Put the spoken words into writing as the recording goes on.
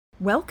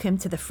Welcome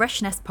to the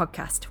Fresh Nest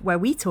podcast, where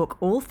we talk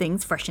all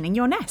things freshening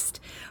your nest,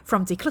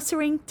 from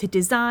decluttering to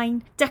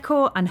design,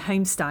 decor and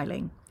home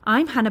styling.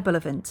 I'm Hannah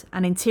Bullivant,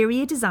 an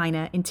interior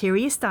designer,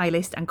 interior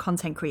stylist and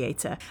content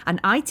creator, and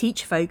I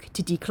teach folk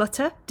to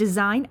declutter,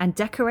 design and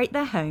decorate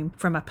their home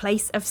from a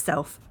place of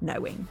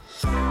self-knowing.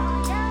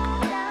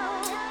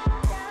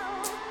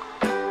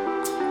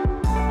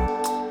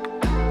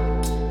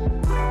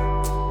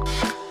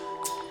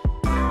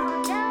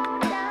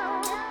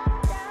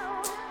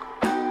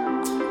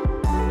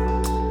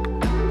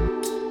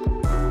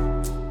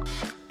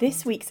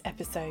 This week's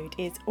episode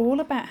is all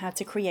about how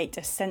to create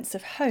a sense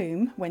of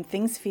home when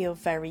things feel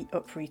very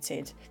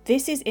uprooted.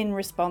 This is in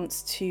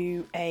response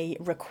to a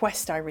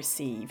request I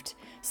received.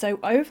 So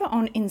over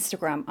on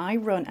Instagram, I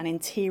run an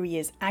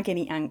interiors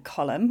agony aunt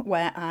column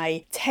where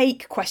I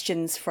take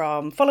questions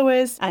from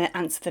followers and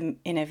answer them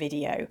in a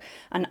video.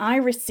 And I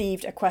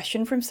received a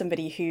question from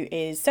somebody who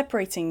is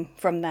separating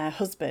from their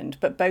husband,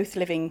 but both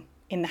living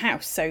in the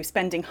house, so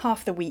spending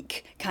half the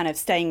week kind of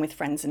staying with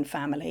friends and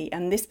family.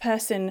 And this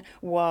person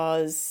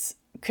was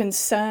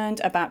concerned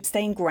about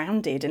staying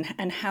grounded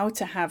and how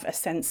to have a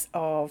sense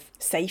of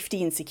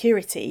safety and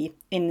security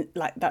in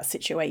like that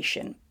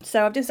situation.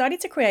 So I've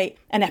decided to create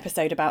an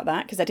episode about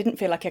that because I didn't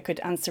feel like I could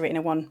answer it in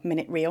a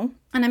 1-minute reel.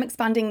 And I'm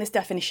expanding this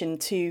definition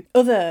to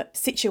other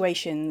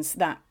situations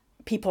that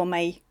people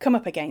may come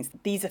up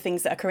against. These are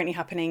things that are currently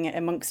happening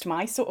amongst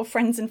my sort of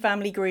friends and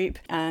family group,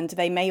 and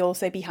they may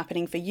also be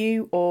happening for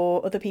you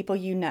or other people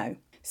you know.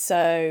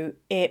 So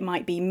it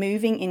might be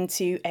moving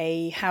into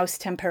a house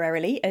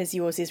temporarily as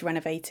yours is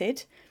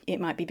renovated. It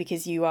might be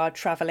because you are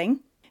travelling.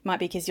 It might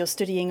be because you're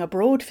studying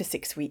abroad for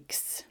 6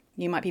 weeks.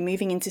 You might be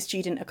moving into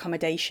student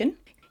accommodation.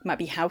 You might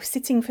be house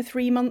sitting for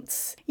 3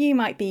 months. You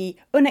might be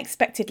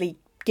unexpectedly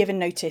given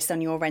notice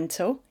on your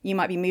rental. You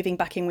might be moving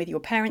back in with your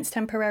parents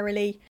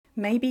temporarily.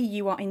 Maybe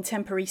you are in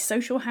temporary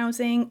social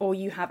housing or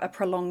you have a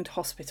prolonged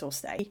hospital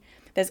stay.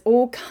 There's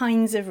all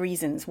kinds of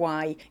reasons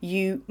why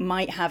you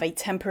might have a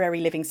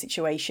temporary living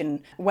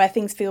situation where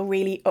things feel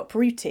really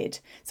uprooted.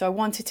 So I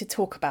wanted to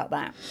talk about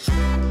that.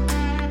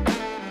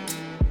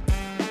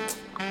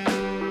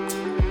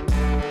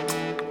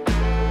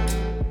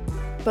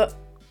 But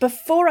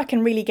before I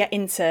can really get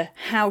into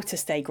how to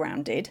stay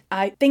grounded,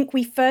 I think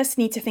we first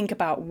need to think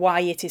about why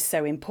it is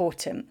so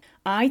important.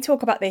 I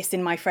talk about this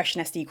in my Fresh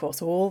Nest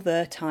e-course all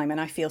the time and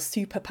I feel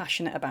super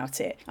passionate about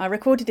it. I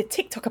recorded a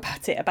TikTok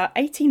about it about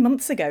 18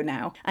 months ago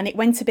now and it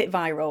went a bit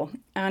viral.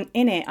 And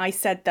in it I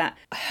said that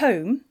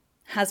home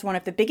has one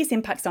of the biggest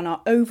impacts on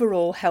our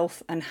overall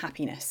health and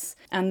happiness.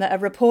 And that a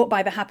report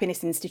by the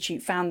Happiness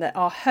Institute found that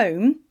our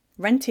home,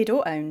 rented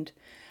or owned,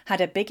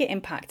 had a bigger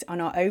impact on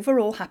our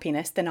overall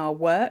happiness than our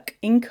work,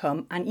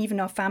 income, and even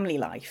our family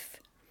life.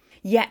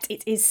 Yet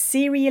it is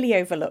serially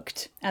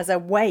overlooked as a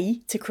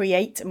way to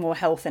create more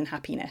health and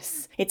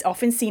happiness. It's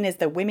often seen as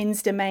the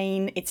women's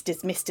domain, it's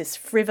dismissed as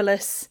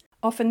frivolous.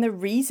 Often the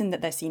reason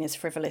that they're seen as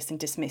frivolous and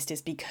dismissed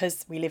is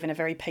because we live in a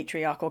very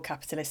patriarchal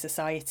capitalist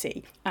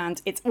society.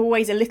 And it's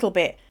always a little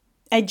bit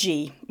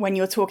edgy when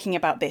you're talking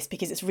about this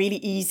because it's really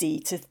easy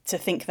to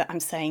think that I'm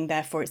saying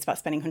therefore it's about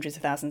spending hundreds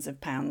of thousands of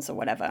pounds or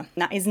whatever.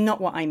 That is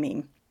not what I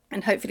mean.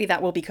 And hopefully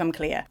that will become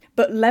clear.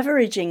 But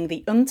leveraging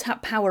the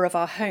untapped power of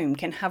our home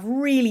can have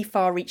really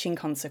far-reaching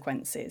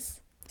consequences.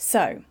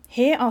 So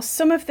here are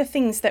some of the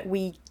things that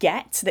we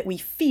get, that we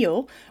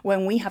feel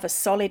when we have a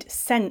solid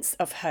sense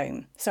of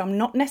home. So I'm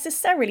not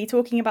necessarily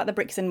talking about the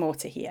bricks and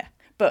mortar here.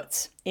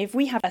 But if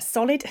we have a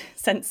solid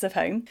sense of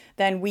home,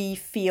 then we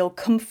feel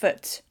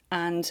comfort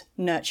and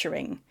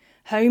nurturing.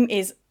 Home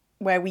is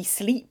where we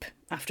sleep,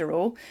 after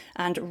all,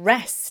 and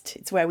rest.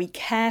 It's where we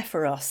care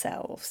for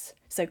ourselves.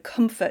 So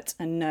comfort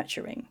and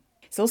nurturing.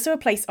 It's also a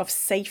place of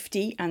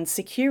safety and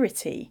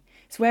security.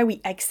 It's where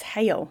we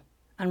exhale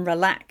and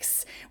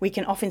relax. We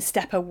can often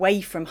step away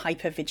from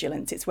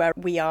hypervigilance. It's where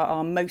we are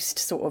our most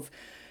sort of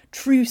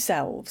true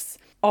selves.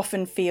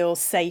 Often feel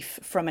safe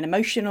from an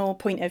emotional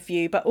point of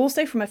view, but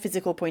also from a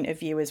physical point of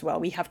view as well.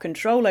 We have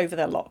control over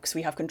the locks,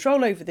 we have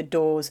control over the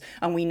doors,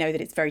 and we know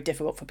that it's very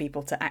difficult for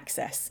people to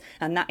access.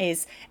 And that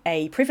is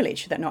a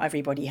privilege that not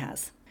everybody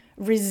has.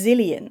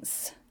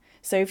 Resilience.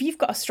 So if you've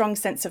got a strong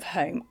sense of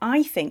home,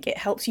 I think it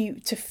helps you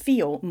to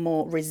feel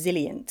more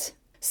resilient.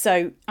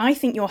 So I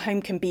think your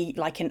home can be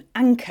like an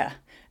anchor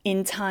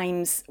in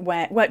times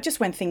where, well, just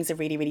when things are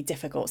really, really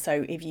difficult.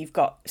 So if you've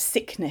got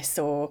sickness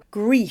or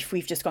grief,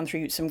 we've just gone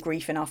through some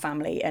grief in our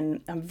family,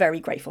 and I'm very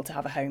grateful to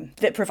have a home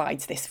that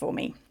provides this for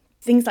me.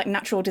 Things like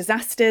natural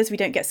disasters, we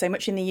don't get so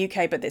much in the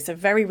UK, but it's a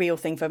very real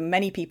thing for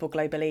many people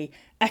globally.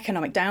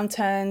 Economic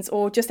downturns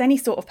or just any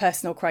sort of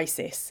personal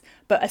crisis.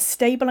 But a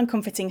stable and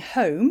comforting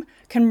home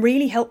can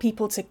really help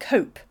people to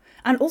cope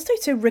and also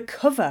to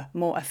recover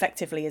more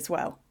effectively as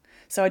well.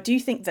 So I do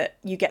think that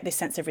you get this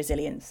sense of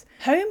resilience.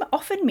 Home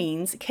often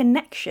means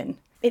connection.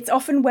 It's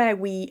often where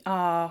we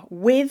are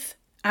with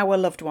our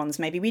loved ones.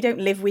 Maybe we don't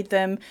live with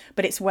them,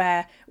 but it's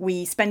where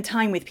we spend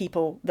time with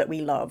people that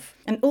we love.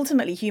 And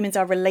ultimately, humans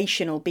are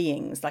relational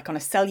beings, like on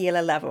a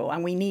cellular level,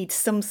 and we need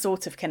some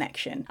sort of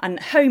connection. And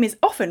home is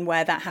often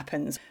where that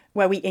happens,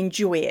 where we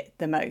enjoy it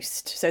the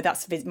most. So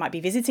that's might be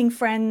visiting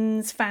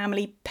friends,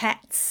 family,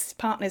 pets,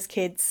 partners,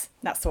 kids,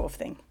 that sort of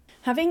thing.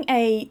 Having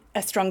a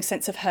strong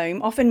sense of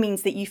home often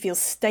means that you feel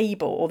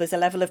stable or there's a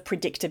level of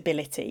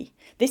predictability.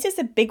 This is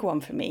a big one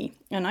for me,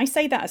 and I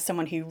say that as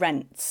someone who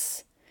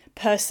rents.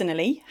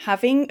 Personally,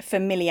 having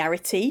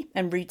familiarity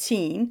and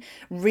routine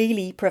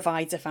really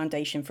provides a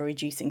foundation for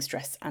reducing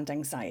stress and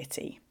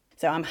anxiety.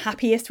 So I'm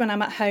happiest when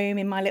I'm at home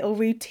in my little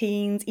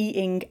routines,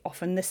 eating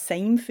often the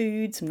same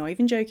foods, I'm not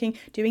even joking,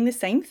 doing the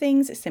same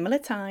things at similar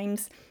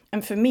times.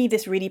 And for me,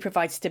 this really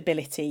provides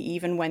stability,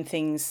 even when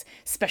things,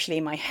 especially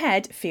in my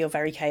head, feel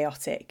very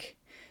chaotic.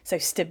 So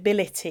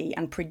stability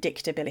and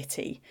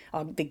predictability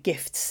are the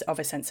gifts of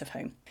a sense of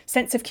home.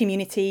 Sense of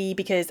community,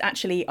 because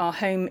actually our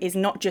home is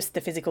not just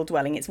the physical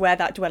dwelling, it's where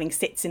that dwelling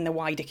sits in the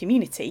wider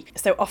community.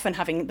 So often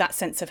having that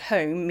sense of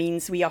home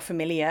means we are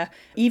familiar,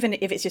 even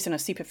if it's just on a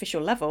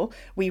superficial level,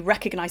 we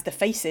recognise the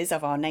faces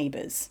of our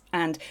neighbours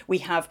and we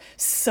have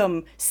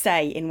some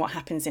say in what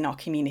happens in our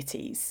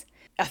communities.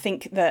 I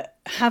think that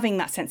having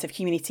that sense of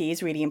community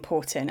is really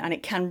important, and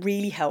it can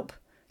really help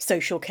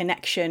social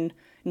connection,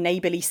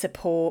 neighbourly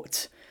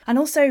support. And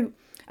also,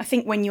 I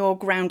think when you're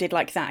grounded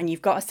like that and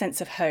you've got a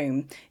sense of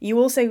home, you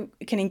also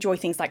can enjoy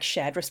things like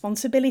shared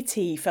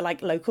responsibility for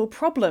like local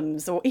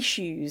problems or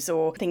issues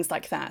or things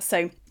like that.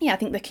 So yeah, I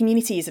think the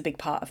community is a big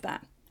part of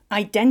that.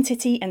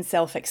 Identity and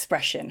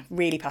self-expression,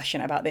 really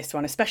passionate about this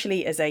one,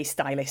 especially as a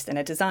stylist and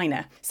a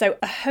designer. So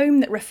a home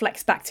that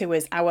reflects back to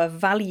us our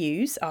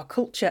values, our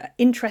culture,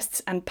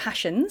 interests and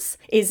passions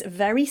is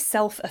very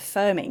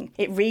self-affirming.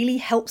 It really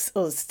helps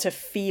us to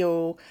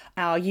feel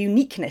our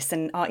uniqueness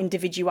and our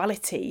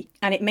individuality,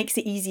 and it makes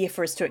it easier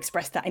for us to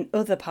express that in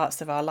other parts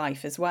of our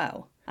life as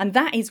well. And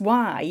that is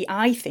why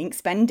I think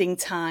spending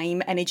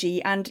time,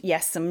 energy, and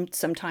yes,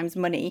 sometimes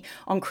money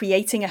on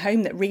creating a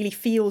home that really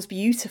feels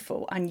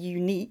beautiful and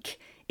unique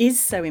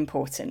is so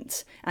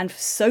important and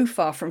so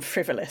far from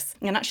frivolous.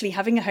 And actually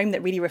having a home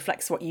that really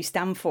reflects what you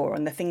stand for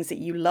and the things that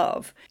you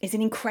love is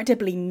an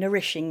incredibly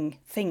nourishing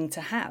thing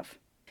to have.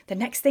 The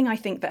next thing I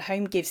think that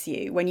home gives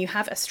you when you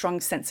have a strong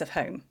sense of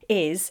home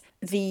is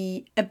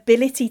the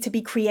ability to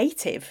be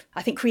creative.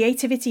 I think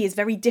creativity is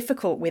very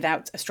difficult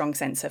without a strong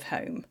sense of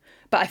home.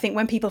 But I think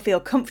when people feel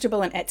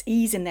comfortable and at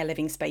ease in their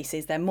living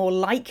spaces, they're more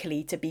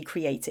likely to be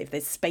creative.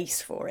 There's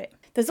space for it.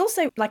 There's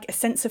also like a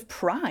sense of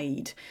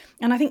pride.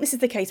 And I think this is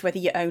the case whether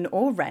you own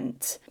or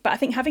rent. But I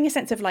think having a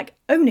sense of like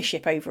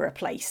ownership over a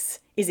place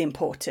is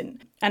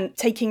important, and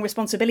taking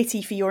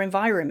responsibility for your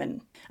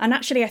environment. And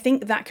actually, I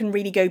think that can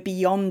really go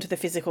beyond the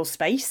physical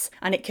space,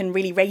 and it can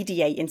really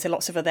radiate into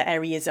lots of other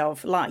areas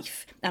of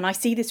life. And I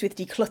see this with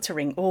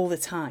decluttering all the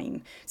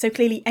time. So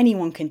clearly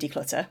anyone can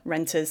declutter,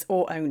 renters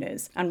or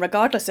owners. And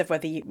regardless of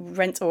whether you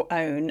rent or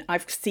own,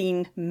 I've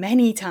seen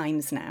many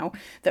times now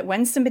that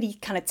when somebody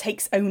kind of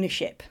takes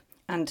ownership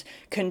and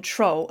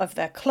control of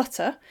their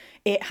clutter,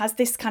 it has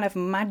this kind of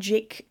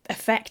magic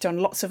effect on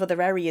lots of other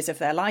areas of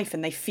their life,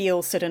 and they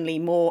feel suddenly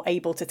more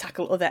able to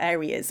tackle other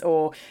areas,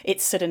 or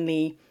it's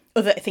suddenly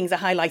other things are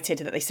highlighted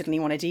that they suddenly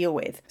want to deal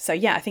with. So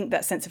yeah, I think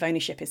that sense of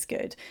ownership is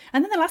good.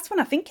 And then the last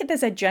one, I think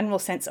there's a general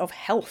sense of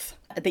health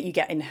that you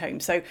get in home.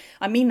 So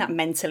I mean that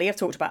mentally, I've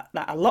talked about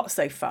that a lot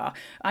so far.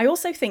 I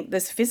also think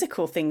there's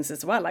physical things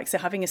as well. Like, so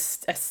having a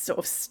sort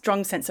of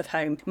strong sense of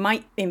home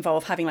might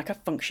involve having like a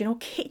functional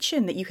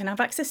kitchen that you can have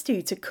access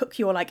to cook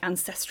your like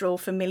ancestral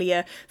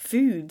familiar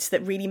foods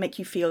that really make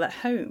you feel at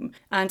home.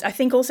 And I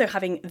think also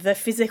having the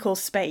physical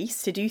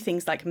space to do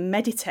things like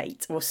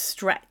meditate or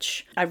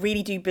stretch. I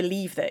really do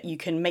believe that you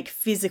can make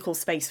physical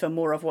space for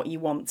more of what you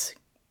want,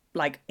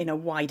 like in a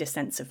wider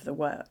sense of the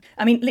work.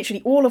 I mean,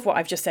 literally all of what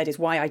I've just said is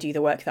why I do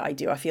the work that I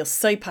do. I feel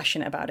so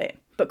passionate about it.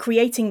 But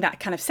creating that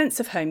kind of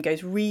sense of home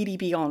goes really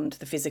beyond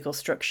the physical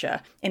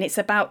structure. And it's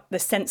about the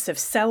sense of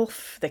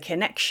self, the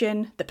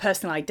connection, the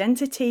personal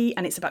identity,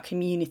 and it's about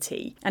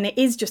community. And it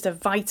is just a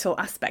vital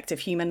aspect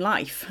of human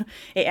life.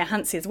 It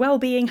enhances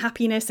well-being,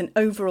 happiness, and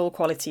overall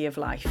quality of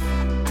life.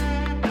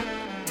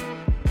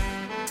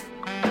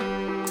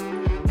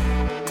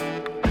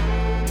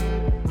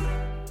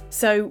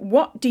 So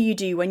what do you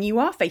do when you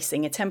are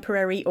facing a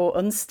temporary or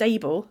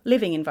unstable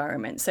living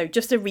environment? So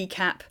just a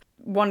recap.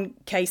 One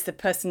case, the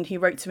person who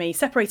wrote to me,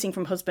 separating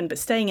from husband but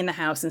staying in the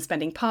house and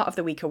spending part of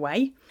the week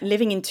away,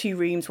 living in 2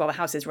 rooms while the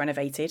house is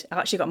renovated. I've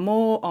actually got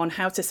more on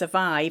how to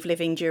survive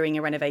living during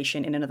a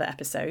renovation in another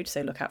episode,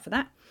 so look out for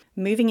that.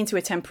 Moving into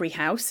a temporary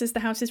house as the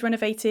house is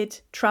renovated,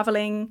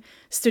 travelling,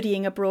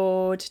 studying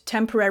abroad,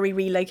 temporary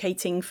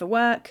relocating for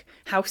work,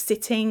 house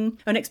sitting,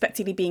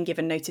 unexpectedly being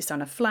given notice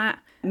on a flat,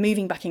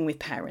 moving back in with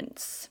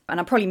parents. And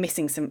I'm probably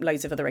missing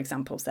loads of other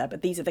examples there,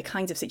 but these are the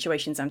kinds of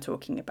situations I'm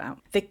talking about.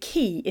 The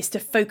key is to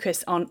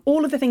focus on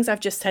all of the things I've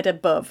just said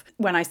above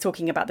when I was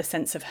talking about the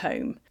sense of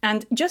home.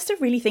 And just to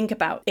really think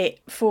about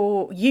it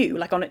for you,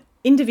 like on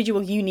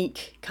individual,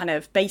 unique kind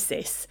of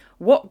basis,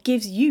 what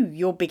gives you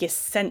your biggest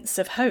sense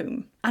of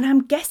home? And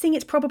I'm guessing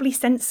it's probably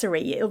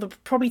sensory. It'll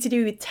probably to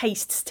do with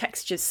tastes,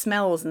 textures,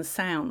 smells and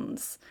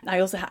sounds.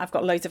 I've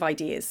got loads of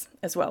ideas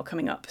as well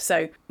coming up.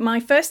 So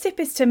my first tip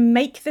is to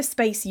make the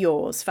space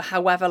yours for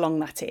however long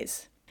that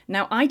is.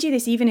 Now, I do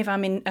this even if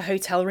I'm in a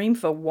hotel room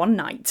for one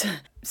night.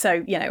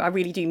 So, I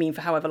really do mean for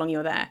however long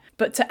you're there.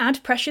 But to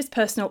add precious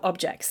personal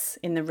objects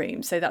in the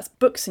room. So that's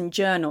books and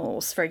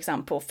journals, for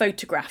example,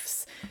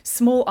 photographs,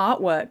 small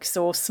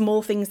artworks or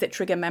small things that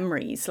trigger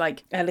memories,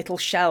 like a little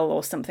shell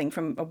or something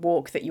from a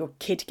walk that your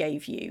kid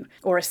gave you,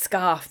 or a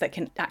scarf that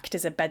can act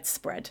as a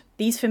bedspread.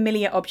 These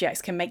familiar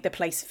objects can make the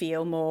place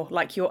feel more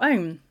like your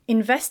own.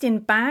 Invest in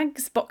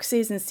bags,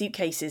 boxes and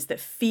suitcases that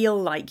feel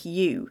like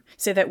you,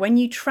 so that when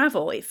you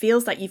travel, it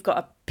feels like you've got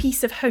a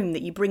piece of home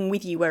that you bring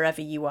with you wherever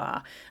you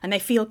are. And they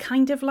feel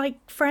kind of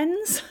like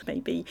friends.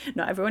 Maybe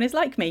not everyone is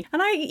like me.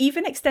 And I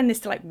even extend this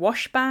to like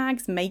wash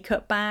bags,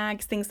 makeup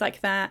bags, things like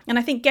that. And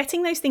I think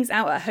getting those things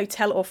out at a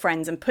hotel or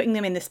friends and putting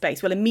them in the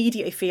space will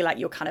immediately feel like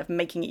you're kind of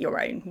making it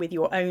your own, with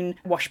your own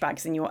wash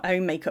bags and your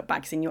own makeup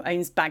bags and your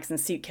own bags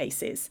and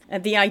suitcases.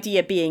 And the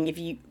idea being, if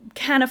you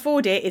can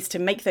afford it, is to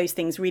make those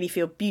things really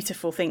feel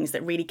beautiful things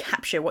that really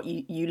capture what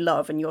you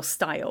love and your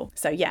style.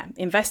 So yeah,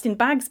 invest in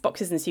bags,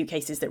 boxes and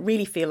suitcases that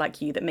really feel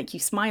like you, that make you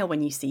smile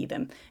when you see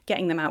them.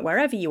 Getting them out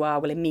wherever you are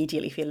will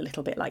immediately feel a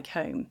little bit like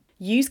home.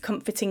 Use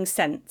comforting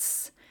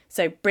scents.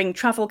 So bring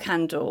travel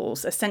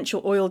candles,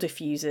 essential oil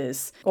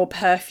diffusers, or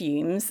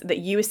perfumes that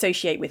you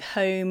associate with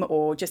home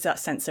or just that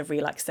sense of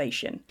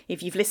relaxation.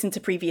 If you've listened to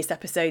previous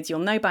episodes, you'll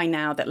know by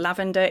now that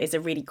lavender is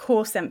a really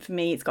core scent for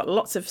me. It's got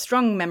lots of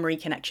strong memory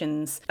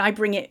connections. I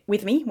bring it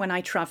with me when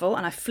I travel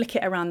and I flick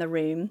it around the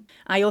room.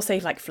 I also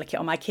flick it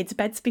on my kids'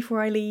 beds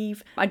before I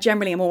leave. I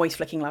generally am always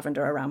flicking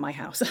lavender around my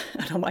house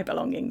and on my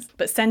belongings.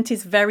 But scent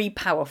is very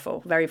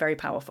powerful, very, very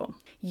powerful.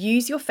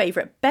 Use your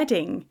favourite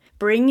bedding.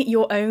 Bring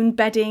your own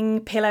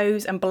bedding, pillows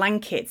and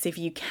blankets if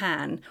you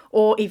can,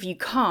 or if you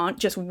can't,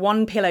 just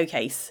one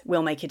pillowcase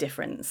will make a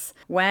difference.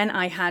 When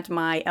I had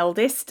my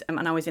eldest and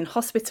I was in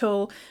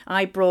hospital,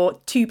 I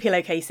brought 2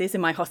 pillowcases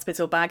in my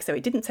hospital bag, so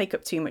it didn't take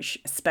up too much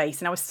space,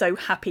 and I was so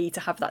happy to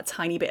have that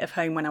tiny bit of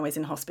home when I was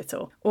in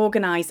hospital.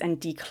 Organise and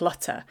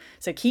declutter.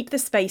 So keep the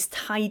space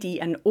tidy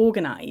and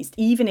organised,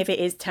 even if it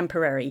is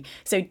temporary.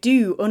 So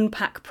do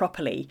unpack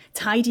properly,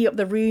 tidy up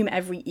the room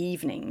every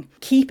evening,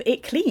 keep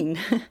it clean.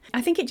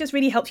 I think it just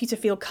really helps you to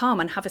feel calm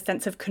and have a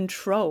sense of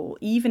control,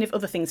 even if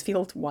other things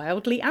feel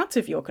wildly out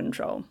of your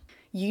control.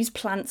 Use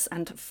plants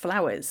and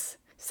flowers.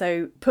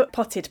 So put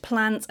potted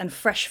plants and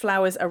fresh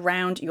flowers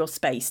around your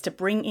space to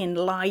bring in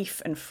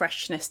life and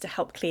freshness, to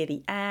help clear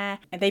the air.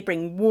 And they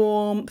bring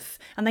warmth,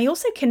 and they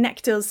also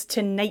connect us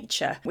to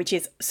nature, which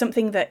is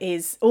something that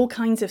is, all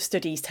kinds of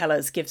studies tell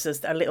us, gives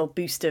us a little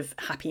boost of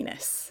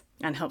happiness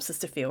and helps us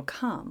to feel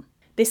calm.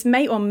 This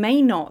may or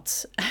may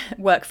not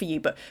work for you,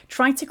 but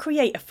try to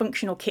create a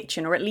functional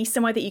kitchen, or at least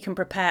somewhere that you can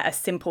prepare a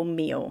simple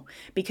meal,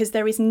 because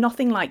there is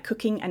nothing like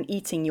cooking and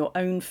eating your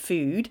own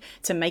food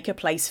to make a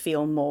place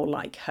feel more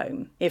like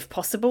home. If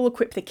possible,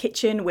 equip the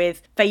kitchen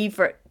with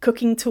favourite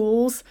cooking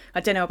tools.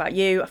 I don't know about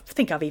you, I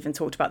think I've even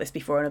talked about this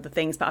before and other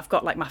things, but I've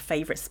got my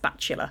favourite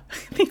spatula.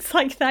 Things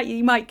like that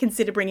you might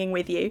consider bringing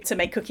with you to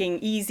make cooking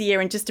easier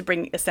and just to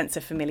bring a sense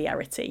of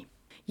familiarity.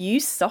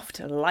 Use soft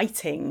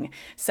lighting.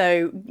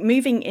 So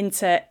moving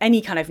into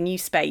any kind of new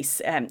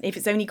space, if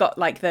it's only got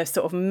the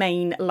sort of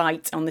main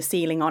light on the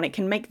ceiling on, it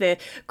can make the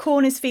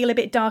corners feel a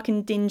bit dark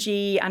and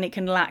dingy, and it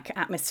can lack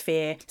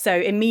atmosphere. So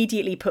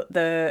immediately put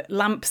the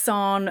lamps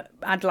on,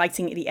 add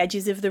lighting at the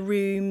edges of the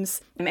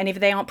rooms. And if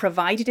they aren't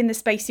provided in the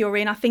space you're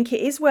in, I think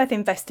it is worth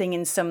investing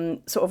in some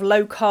sort of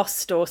low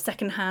cost or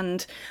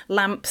secondhand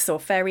lamps or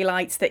fairy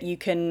lights that you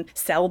can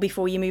sell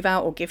before you move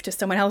out or give to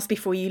someone else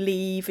before you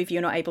leave if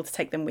you're not able to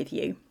take them with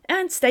you.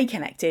 And stay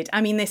connected.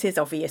 I mean, this is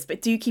obvious,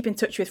 but do keep in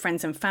touch with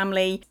friends and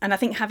family. And I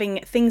think having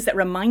things that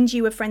remind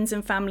you of friends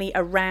and family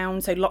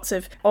around, so lots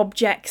of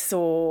objects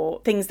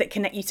or things that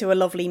connect you to a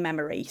lovely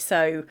memory.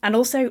 So, and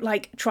also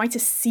try to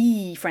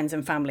see friends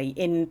and family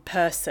in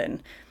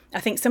person. I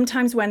think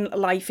sometimes when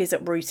life is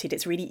uprooted,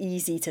 it's really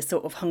easy to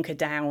sort of hunker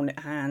down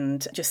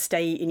and just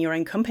stay in your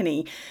own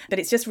company. But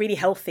it's just really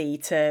healthy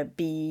to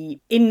be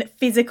in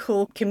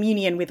physical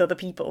communion with other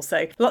people.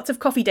 So lots of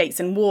coffee dates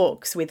and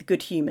walks with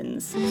good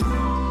humans.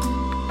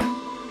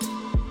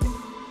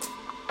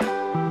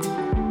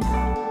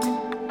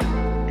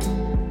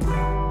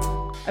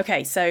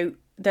 Okay, so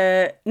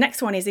the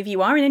next one is, if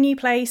you are in a new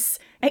place,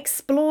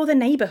 explore the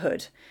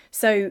neighbourhood.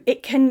 So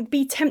it can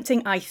be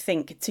tempting, I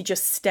think, to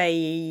just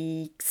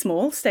stay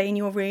small, stay in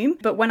your room.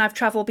 But when I've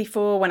travelled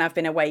before, when I've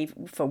been away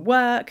for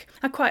work,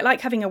 I quite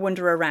like having a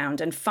wander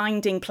around and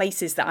finding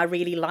places that I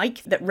really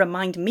like that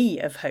remind me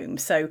of home.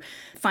 So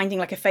finding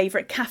a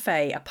favourite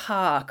cafe, a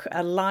park,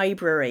 a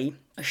library,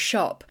 a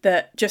shop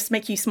that just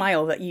make you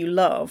smile, that you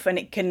love. And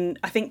it can,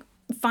 I think,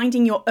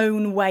 finding your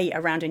own way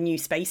around a new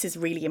space is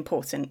really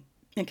important.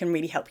 and can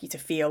really help you to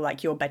feel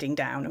like you're bedding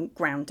down and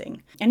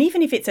grounding. And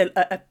even if it's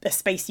a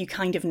space you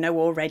kind of know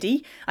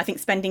already, I think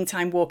spending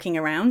time walking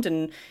around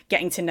and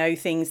getting to know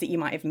things that you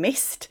might have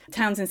missed.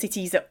 Towns and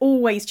cities are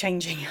always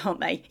changing, aren't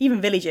they?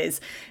 Even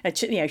villages.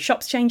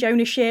 Shops change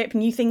ownership,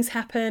 new things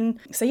happen.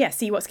 So yeah,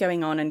 see what's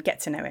going on and get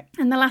to know it.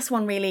 And the last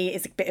one really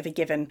is a bit of a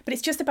given, but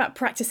it's just about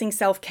practicing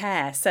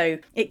self-care. So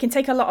it can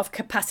take a lot of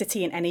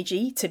capacity and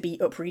energy to be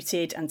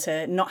uprooted and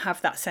to not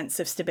have that sense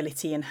of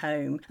stability and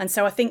home. And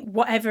so I think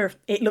whatever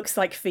it looks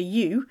like for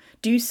you,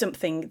 do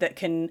something that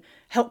can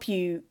help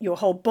you, your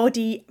whole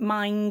body,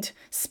 mind,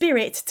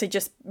 spirit to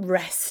just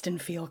rest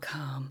and feel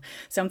calm.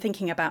 So I'm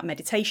thinking about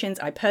meditations.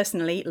 I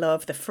personally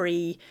love the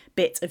free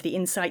bit of the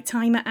Insight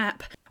Timer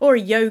app, or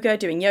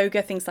doing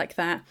yoga, things like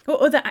that,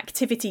 or other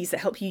activities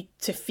that help you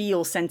to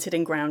feel centered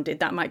and grounded.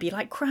 That might be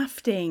like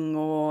crafting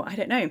or, I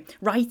don't know,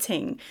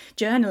 writing,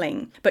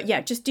 journaling. But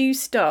yeah, just do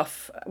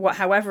stuff,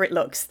 however it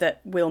looks, that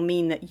will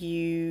mean that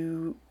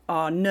you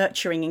are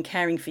nurturing and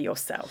caring for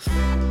yourself.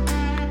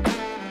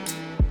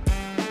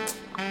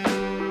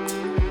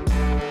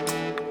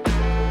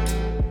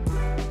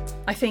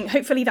 I think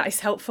hopefully that is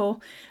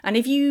helpful. And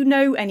if you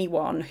know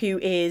anyone who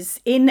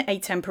is in a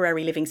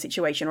temporary living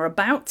situation or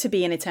about to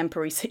be in a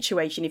temporary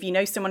situation, if you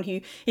know someone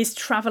who is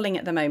traveling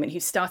at the moment,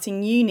 who's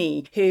starting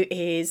uni, who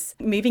is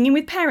moving in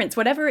with parents,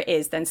 whatever it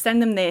is, then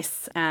send them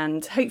this,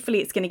 and hopefully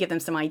it's going to give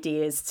them some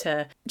ideas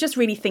to just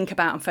really think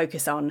about and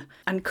focus on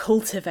and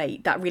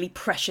cultivate that really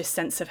precious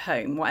sense of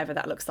home, whatever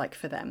that looks like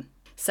for them.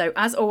 So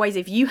as always,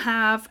 if you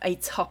have a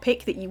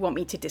topic that you want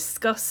me to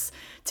discuss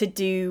to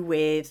do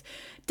with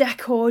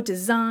decor,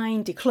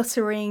 design,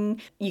 decluttering,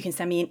 you can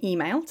send me an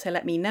email to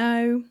let me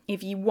know.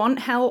 If you want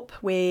help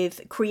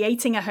with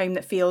creating a home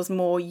that feels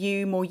more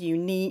you, more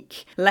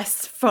unique,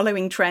 less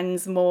following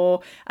trends,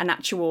 more an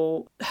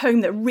actual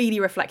home that really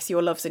reflects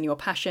your loves and your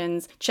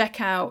passions,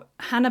 check out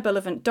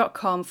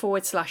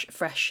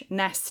hannahbullivant.com/fresh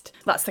nest.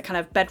 That's the kind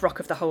of bedrock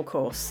of the whole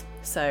course.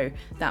 So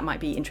that might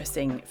be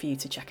interesting for you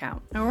to check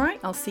out. All right,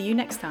 I'll see you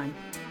next time.